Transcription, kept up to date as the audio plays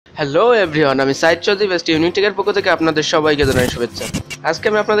Hello everyone, আমি Saeed Chowdhury best ইউনিটেকের পক্ষ থেকে আপনাদের সবাইকে জানাই শুভেচ্ছা। আজকে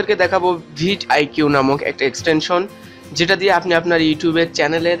আমি আপনাদেরকে দেখাবো VidIQ নামক একটা এক্সটেনশন, যেটা দিয়ে আপনি আপনার ইউটিউবের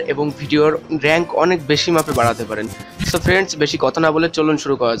চ্যানেলের এবং ভিডিওর র্যাঙ্ক অনেক বেশি মাপে বাড়াতে পারেন। সো ফ্রেন্ডস, বেশি কথা না বলে চলুন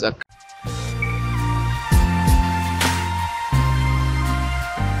শুরু করা যাক।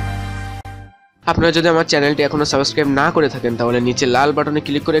 আপনারা যদি আমার চ্যানেলটি এখনো সাবস্ক্রাইব না করে থাকেন তাহলে নিচে লাল বাটনে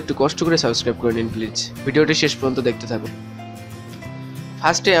ক্লিক করে একটু কষ্ট করে সাবস্ক্রাইব করে নিন প্লিজ। ভিডিওটি শেষ পর্যন্ত দেখতে থাকুন।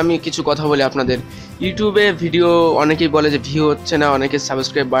 ফার্স্টে আমি কিছু কথা বলি আপনাদের। ইউটিউবে ভিডিও অনেকেই বলে যে ভিউ হচ্ছে না, অনেকে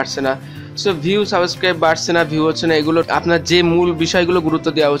সাবস্ক্রাইব বাড়ছে না। সো ভিউ সাবস্ক্রাইব বাড়ছে না, ভিউ হচ্ছে না, এগুলো আপনার যে মূল বিষয়গুলো গুরুত্ব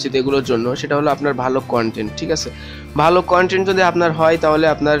দেওয়া উচিত এগুলোর জন্য, সেটা হলো আপনার ভালো কন্টেন্ট। ঠিক আছে, ভালো কন্টেন্ট যদি আপনার হয় তাহলে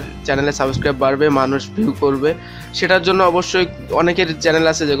আপনার চ্যানেলে সাবস্ক্রাইব বাড়বে, মানুষ ভিউ করবে। সেটার জন্য অবশ্যই অনেকের চ্যানেল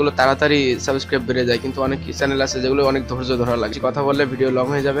আছে যেগুলো তাড়াতাড়ি সাবস্ক্রাইব বেড়ে যায়, কিন্তু অনেক চ্যানেল আছে যেগুলো অনেক ধৈর্য ধরা লাগে। কথা বললে ভিডিও লং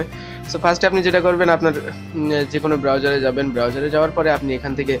হয়ে যাবে। সো ফার্স্টে আপনি যেটা করবেন, আপনার যে কোনো ব্রাউজারে যাবেন। ব্রাউজারে যাওয়ার পরে আপনি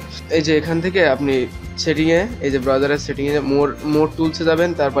এখান থেকে আপনি সেটিংয়ে, এই যে ব্রাউজারের সেটিংয়ে মোর টুলসে যাবেন,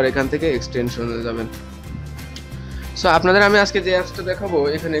 তারপর এখান থেকে এক্সটেনশনে যাবেন। সো আপনাদের আমি আজকে যে অ্যাপসটা দেখাবো,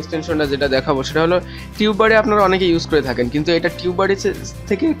 এখানে এক্সটেনশনটা যেটা দেখাবো সেটা হলো টিউববারে। আপনারা অনেকে ইউজ করে থাকেন, কিন্তু এটা টিউববারে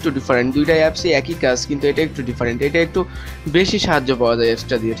থেকে একটু ডিফারেন্ট। দুইটা অ্যাপসই একই কাজ, কিন্তু এটা একটু ডিফারেন্ট। এটা একটু বেশি সাহায্য পাওয়া যায়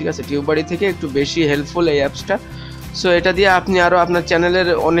অ্যাপসটা দিয়ে। ঠিক আছে, টিউববারে থেকে একটু বেশি হেল্পফুল এই অ্যাপসটা। সো এটা দিয়ে আপনি আরও আপনার চ্যানেলের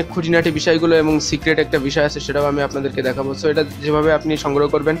অনেক খুঁটিনাটি বিষয়গুলো এবং সিক্রেট একটা বিষয় আছে, সেটাও আমি আপনাদেরকে দেখাবো। সো এটা যেভাবে আপনি সংগ্রহ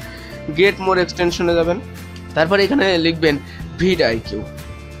করবেন, গেট মোর এক্সটেনশনে যাবেন, তারপরে এখানে লিখবেন VidIQ,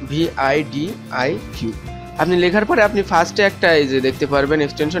 VidIQ। আপনি লেখার পরে আপনি ফার্স্টে একটা এই যে দেখতে পারবেন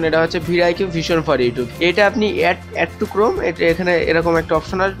এক্সটেনশন, এটা হচ্ছে VidIQ ভিশন ফর ইউটিউব। এটা আপনি অ্যাড টু ক্রোম, এটা এখানে এরকম একটা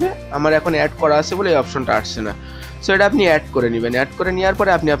অপশন আসবে। আমার এখন অ্যাড করা আছে বলে এই অপশনটা আসছে না। সো এটা আপনি অ্যাড করে নেবেন। অ্যাড করে নেওয়ার পরে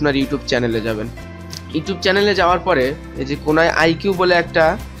আপনি আপনার ইউটিউব চ্যানেলে যাবেন। ইউটিউব চ্যানেলে যাওয়ার পরে এই যে কোনায় IQ বলে একটা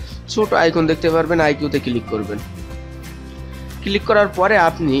ছোট আইকন দেখতে পারবেন, IQ-তে ক্লিক করবেন। ক্লিক করার পরে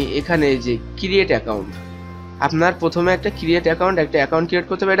আপনি এখানে যে ক্রিয়েট অ্যাকাউন্ট, আপনার প্রথমে একটা অ্যাকাউন্ট ক্রিয়েট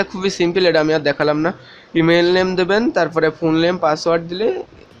করতে হবে। এটা খুবই সিম্পল, এটা আমি আর দেখালাম না। ইমেল নেম দেবেন, তারপরে ফোন নেম, পাসওয়ার্ড দিলে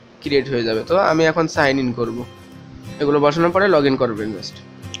ক্রিয়েট হয়ে যাবে। তো আমি এখন সাইন ইন করব। এগুলো বসানোর পরে লগ ইন করবেন। জাস্ট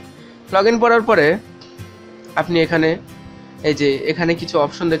লগ ইন করার পরে আপনি এখানে কিছু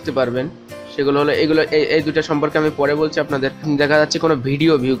অপশন দেখতে পারবেন। সেগুলো হলো এই দুটো সম্পর্কে আমি পরে বলছি আপনাদের। দেখা যাচ্ছে কোনো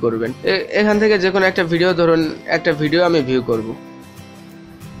ভিডিও ভিউ করবেন, এখান থেকে যে কোনো একটা ভিডিও, ধরুন একটা ভিডিও আমি ভিউ করব।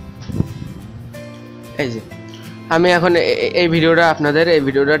 এই যে আমি এখন এই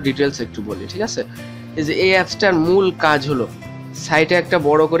ভিডিওটার ডিটেলস একটু বলি। ঠিক আছে, এই যে এই অ্যাপসটার মূল কাজ হলো, সাইটে একটা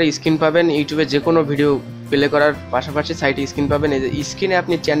বড় করে স্ক্রিন পাবেন। ইউটিউবে যে কোনো ভিডিও প্লে করার পাশাপাশি সাইটে স্ক্রিন পাবেন। এই যে স্ক্রিনে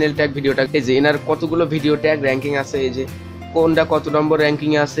আপনি চ্যানেল ট্যাগ, ভিডিও ট্যাগ, এই যে এনার কতগুলো ভিডিও ট্যাগ র্যাঙ্কিং আছে, এই যে কোনটা কত নম্বর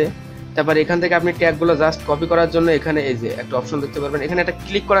র্যাঙ্কিংয়ে আছে। তারপর এখান থেকে আপনি ট্যাগগুলো জাস্ট কপি করার জন্য এখানে এই যে একটা অপশন দেখতে পারবেন। এখানে একটা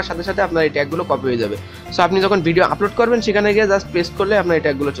ক্লিক করার সাথে সাথে আপনার এই ট্যাগগুলো কপি হয়ে যাবে। সো আপনি যখন ভিডিও আপলোড করবেন সেখানে গিয়ে জাস্ট পেস্ট করলে আপনার এই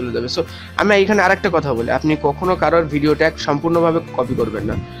ট্যাগগুলো চলে যাবে। সো আমি এখানে আরেকটা কথা বলি, আপনি কখনো কারোর ভিডিও ট্যাগ সম্পূর্ণভাবে কপি করবেন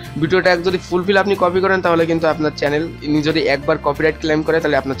না। ভিডিও ট্যাগ যদি ফুলফিল আপনি কপি করেন তাহলে কিন্তু আপনার চ্যানেল যদি একবার কপিরাইট ক্লেম করে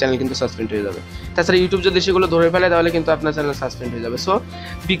তাহলে আপনার চ্যানেল কিন্তু সাসপেন্ড হয়ে যাবে। তাছাড়া ইউটিউব যদি সেগুলো ধরে ফেলে তাহলে কিন্তু আপনার চ্যানেল সাসপেন্ড হয়ে যাবে। So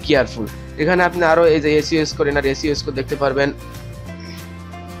be careful. এখানে আপনি আরও এই যে SEO স্কোর, এনার SEO স্কোর দেখতে পারবেন।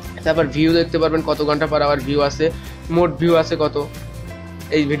 তারপর ভিউ দেখতে পারবেন, কত ঘন্টা পার আওয়ার ভিউ আছে, মোট ভিউ আছে কত,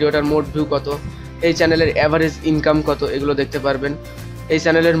 এই ভিডিওটার মোট ভিউ কত, এই চ্যানেলের অ্যাভারেজ ইনকাম কত, এগুলো দেখতে পারবেন। এই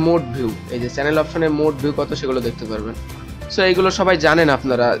চ্যানেলের মোট ভিউ, এই যে চ্যানেল অপশনে মোট ভিউ কত, সেগুলো দেখতে পারবেন। সো এইগুলো সবাই জানেন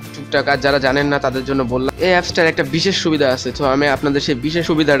আপনারা টুকটাক, আর যারা জানেন না তাদের জন্য বললাম। এই অ্যাপসটার একটা বিশেষ সুবিধা আছে, তো আমি আপনাদের সেই বিশেষ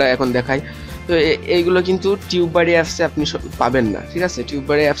সুবিধাটা এখন দেখাই। তো এইগুলো কিন্তু টিউববারে অ্যাপসে আপনি পাবেন না। ঠিক আছে,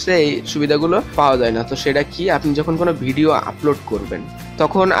 টিউববারে অ্যাপসে এই সুবিধাগুলো পাওয়া যায় না। তো সেটা কি, আপনি যখন কোনো ভিডিও আপলোড করবেন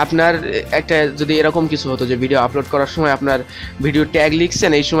তখন আপনার একটা যদি এরকম কিছু হতো যে ভিডিও আপলোড করার সময় আপনার ভিডিও ট্যাগ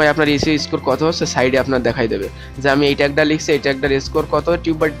লিখছেন, এই সময় আপনার SEO স্কোর কত হচ্ছে সাইডে আপনার দেখাই দেবে যে আমি এই ট্যাগটা লিখছি, এই ট্যাগটার স্কোর কত।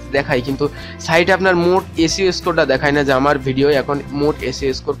 টিউববার দেখায়, কিন্তু সাইডে আপনার মোট SEO স্কোরটা দেখায় না যে আমার ভিডিও এখন মোট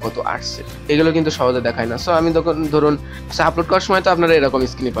SEO স্কোর কত আসছে। এগুলো কিন্তু সহজে দেখায় না। সো আমি ধরুন আপলোড করার সময় তো আপনারা এরকম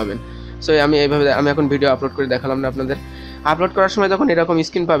স্ক্রিনে পাবেন। সো আমি এখন ভিডিও আপলোড করে দেখালাম না আপনাদের। আপলোড করার সময় যখন এরকম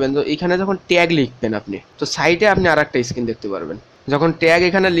স্ক্রিন পাবেন, তো এখানে যখন ট্যাগ লিখবেন আপনি, তো সাইডে আপনি আর একটা স্ক্রিন দেখতে পারবেন। যখন ট্যাগ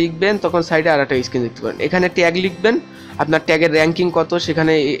এখানে লিখবেন তখন সাইডে আর একটা স্ক্রিন দেখতে পারবেন। এখানে ট্যাগ লিখবেন, আপনার ট্যাগের র্যাঙ্কিং কত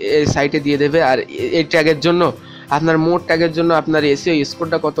সেখানে এই সাইটে দিয়ে দেবে। আর এই ট্যাগের জন্য আপনার মোট ট্যাগের জন্য আপনার SEO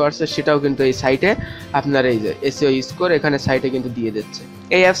স্কোরটা কত আসছে সেটাও কিন্তু এই সাইটে আপনার এই যে SEO স্কোর এখানে সাইটে কিন্তু দিয়ে দিচ্ছে।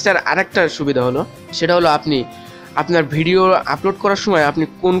 এই অ্যাপসটার আরেকটা সুবিধা হলো, সেটা হলো আপনি আপনার ভিডিও আপলোড করার সময় আপনি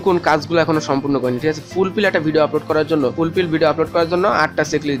কোন কোন কাজগুলো এখনো সম্পূর্ণ করেন, ঠিক আছে। ফুলফিল একটা ভিডিও আপলোড করার জন্য 8টা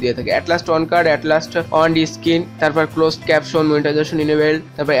চেকলিস্ট দিয়ে থাকে। At last on card, at last on screen, তারপর ক্লোজ ক্যাপশন, মনিটাইজেশন ইনেবল,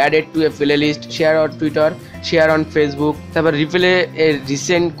 তারপর added to A play list, share on Twitter, share on Facebook, তারপর replay a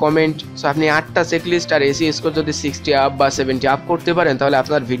recent comment. So আপনি 8টা checklist আর SEO score যদি 60 up বা 70 up করতে পারেন তাহলে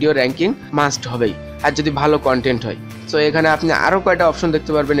আপনার ভিডিও র্যাঙ্কিং মাস্ট হবেই, আর যদি ভালো কন্টেন্ট হয়। সো এখানে আপনি আরও কয়টা অপশন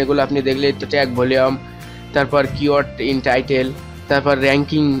দেখতে পারবেন, এগুলো আপনি দেখলে ট্যাগ ভলিউম, তারপর কিওয়ার্ড ইন টাইটেল, তারপর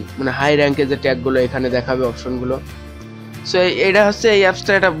র্যাঙ্কিং মানে হাই র্যাঙ্কের যে ট্যাগগুলো এখানে দেখাবে অপশনগুলো। সো এটা হচ্ছে এই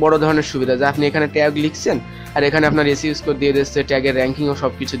অ্যাপসটা একটা বড় ধরনের সুবিধা যে আপনি এখানে ট্যাগ লিখছেন আর এখানে আপনার এসইও স্কোর দিয়ে দিচ্ছে, ট্যাগের র্যাঙ্কিংও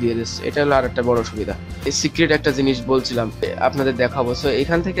সব কিছু দিয়ে দিচ্ছে। এটা হলো আর একটা বড় সুবিধা। এই সিক্রেট একটা জিনিস বলছিলাম আপনাদের দেখাবো। সো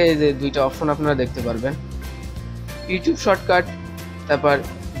এখান থেকে এই যে 2টা অপশন আপনারা দেখতে পারবেন, ইউটিউব শর্টকাট, তারপর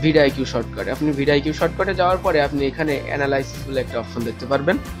VidIQ শর্টকাট। আপনি VidIQ শর্টকাটে যাওয়ার পরে আপনি এখানে অ্যানালাইসিস বলে একটা অপশন দেখতে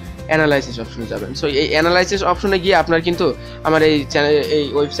পারবেন, অ্যানালাইসিস অপশনে যাবেন। সো এই অ্যানালাইসিস অপশনে গিয়ে আপনার কিন্তু আমার এই চ্যানেল এই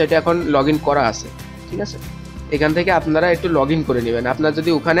ওয়েবসাইটে এখন লগ ইন করা আছে, ঠিক আছে। এখান থেকে আপনারা একটু লগ ইন করে নেবেন। আপনার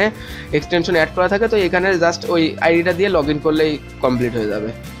যদি ওখানে এক্সটেনশন অ্যাড করা থাকে তো এখানে জাস্ট ওই আইডিটা দিয়ে লগ ইন করলেই কমপ্লিট হয়ে যাবে।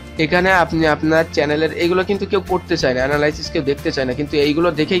 এখানে আপনি আপনার চ্যানেলের এইগুলো কিন্তু কেউ করতে চায় না, অ্যানালাইসিস কেউ দেখতে চায় না, কিন্তু এইগুলো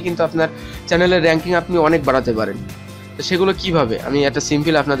দেখেই কিন্তু আপনার চ্যানেলের র্যাঙ্কিং আপনি অনেক বাড়াতে পারেন। তো সেগুলো কিভাবে আমি একটা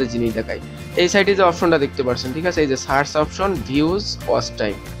সিম্পল আপনাদের জিনিস দেখাই। এই সাইডে যে অপশনটা দেখতে পাচ্ছেন, ঠিক আছে, এই যে search option, views, watch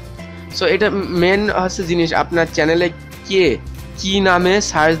time. So এটা মেন হচ্ছে জিনিস, আপনার চ্যানেলে কে কি নামে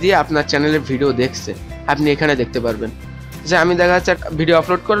সার্চ দিয়ে আপনার চ্যানেলের ভিডিও দেখছে আপনি এখানে দেখতে পারবেন। যে আমি দেখা যাচ্ছে ভিডিও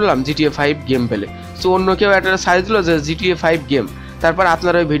আপলোড করলাম GTA 5 গেম পেলে, সো অন্য কেউ একটা সার্চ দিল যে GTA 5 গেম, তারপর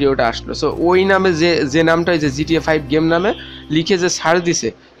আপনার ওই ভিডিওটা আসলো। সো ওই নামে যে নামটা যে GTA 5 গেম নামে লিখে যে সার্চ দিছে,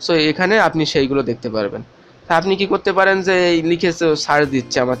 সো এখানে আপনি সেইগুলো দেখতে পারবেন। তা আপনি কি করতে পারেন যে লিখেছে সার্চ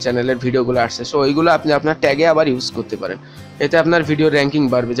দিচ্ছে আমার চ্যানেলের ভিডিওগুলো আসছে, সো ওইগুলো আপনি আপনার ট্যাগে আবার ইউজ করতে পারেন। এতে আপনার ভিডিও র্যাঙ্কিং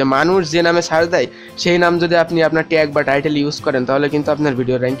বাড়বে। যে মানুষ যে নামে সার্চ দেয় সেই নাম যদি আপনি আপনার ট্যাগ বা টাইটেল ইউজ করেন তাহলে কিন্তু আপনার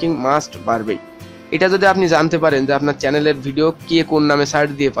ভিডিও র্যাঙ্কিং মাস্ট বাড়বেই। এটা যদি আপনি জানতে পারেন যে আপনার চ্যানেলের ভিডিও কে কোন নামে সার্চ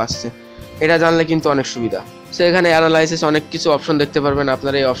দিয়ে পাচ্ছে, এটা জানলে কিন্তু অনেক সুবিধা। সো এখানে অ্যানালাইসিস অনেক কিছু অপশন দেখতে পারবেন,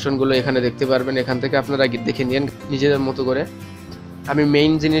 আপনারা এই অপশনগুলো এখানে দেখতে পারবেন। এখান থেকে আপনারা দেখে নিন নিজেদের মতো করে। আমি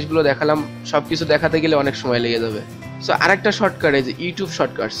মেইন জিনিসগুলো দেখালাম, সব কিছু দেখাতে গেলে অনেক সময় লেগে যাবে। সো আরেকটা শর্টকাট এই যে ইউটিউব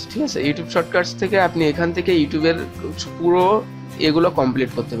শর্টকাটস, ঠিক আছে। ইউটিউব শর্টকাটস থেকে আপনি এখান থেকে ইউটিউবের পুরো এগুলো কমপ্লিট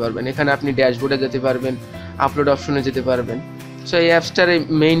করতে পারবেন। এখানে আপনি ড্যাশবোর্ডে যেতে পারবেন, আপলোড অপশনে যেতে পারবেন। সো এই অ্যাপসটার এই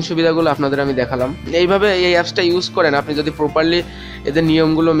মেইন সুবিধাগুলো আপনাদের আমি দেখালাম। এইভাবে এই অ্যাপসটা ইউজ করেন আপনি যদি প্রপারলি এদের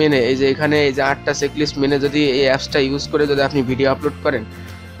নিয়মগুলো মেনে, এই যে এখানে এই যে 8টা চেকলিস্ট মেনে যদি এই অ্যাপসটা ইউজ করে যদি আপনি ভিডিও আপলোড করেন,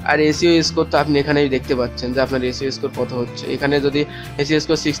 আর এসইও স্কোর তো আপনি এখানেই দেখতে পাচ্ছেন যে আপনার এসইও স্কোর কত হচ্ছে। এখানে যদি এসইও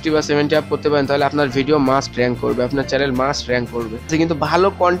স্কোর 60 বা 70 আপ করতে পারেন তাহলে আপনার ভিডিও মাস্ট র্যাঙ্ক করবে, আপনার চ্যানেল মাস্ট র্যাঙ্ক করবে। কিন্তু ভালো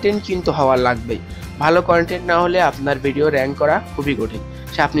কন্টেন্ট কিন্তু হওয়ার লাগবেই। ভালো কন্টেন্ট না হলে আপনার ভিডিও র্যাঙ্ক করা খুবই কঠিন।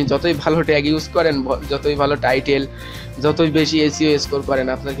 সে আপনি যতই ভালো ট্যাগ ইউজ করেন, যতই ভালো টাইটেল, যতই বেশি এসইও স্কোর করেন,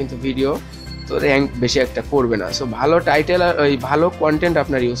 আপনার কিন্তু ভিডিও তো র্যাঙ্ক বেশি একটা করবে না। সো ভালো টাইটেল আর ওই ভালো কন্টেন্ট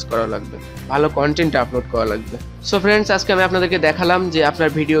আপনার ইউজ করা লাগবে, ভালো কন্টেন্ট আপলোড করা লাগবে। সো ফ্রেন্ডস, আজকে আমি আপনাদেরকে দেখালাম যে আপনার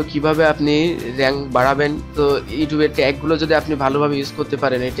ভিডিও কিভাবে আপনি র্যাঙ্ক বাড়াবেন। তো ইউটিউবের ট্যাগগুলো যদি আপনি ভালোভাবে ইউজ করতে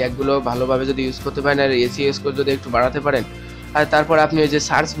পারেন, এই ট্যাগগুলো ভালোভাবে যদি ইউজ করতে পারেন আর এসইও স্কোর যদি একটু বাড়াতে পারেন, আর তারপর আপনি ওই যে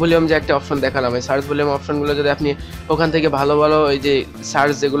সার্চ ভলিউম যে একটা অপশন দেখালাম, এই সার্চ ভলিউম অপশনগুলো যদি আপনি ওখান থেকে ভালো ভালো ওই যে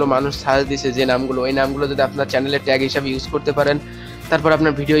সার্চ যেগুলো মানুষ সার্চ দিছে যে নামগুলো, ওই নামগুলো যদি আপনার চ্যানেলের ট্যাগ হিসাবে ইউজ করতে পারেন, তারপর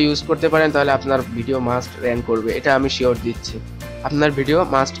আপনার ভিডিও ইউজ করতে পারেন, তাহলে আপনার ভিডিও মাস্ট র্যাঙ্ক করবে। এটা আমি শিওর দিচ্ছি, আপনার ভিডিও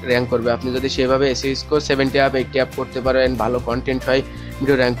মাস্ট র্যাঙ্ক করবে। আপনি যদি সেভাবে এসইও স্কোর 70 আপ 80 আপ করতে পারেন, ভালো কন্টেন্ট হয়,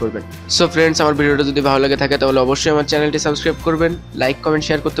 ভিডিও র্যাঙ্ক করবেন। সো ফ্রেন্ডস, আমার ভিডিওটা যদি ভালো লাগে থাকে তাহলে অবশ্যই আমার চ্যানেলটি সাবস্ক্রাইব করবেন, লাইক কমেন্ট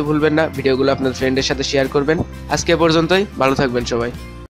শেয়ার করতে ভুলবেন না, ভিডিওগুলো আপনার ফ্রেন্ডের সাথে শেয়ার করবেন। আজকে পর্যন্তই, ভালো থাকবেন সবাই।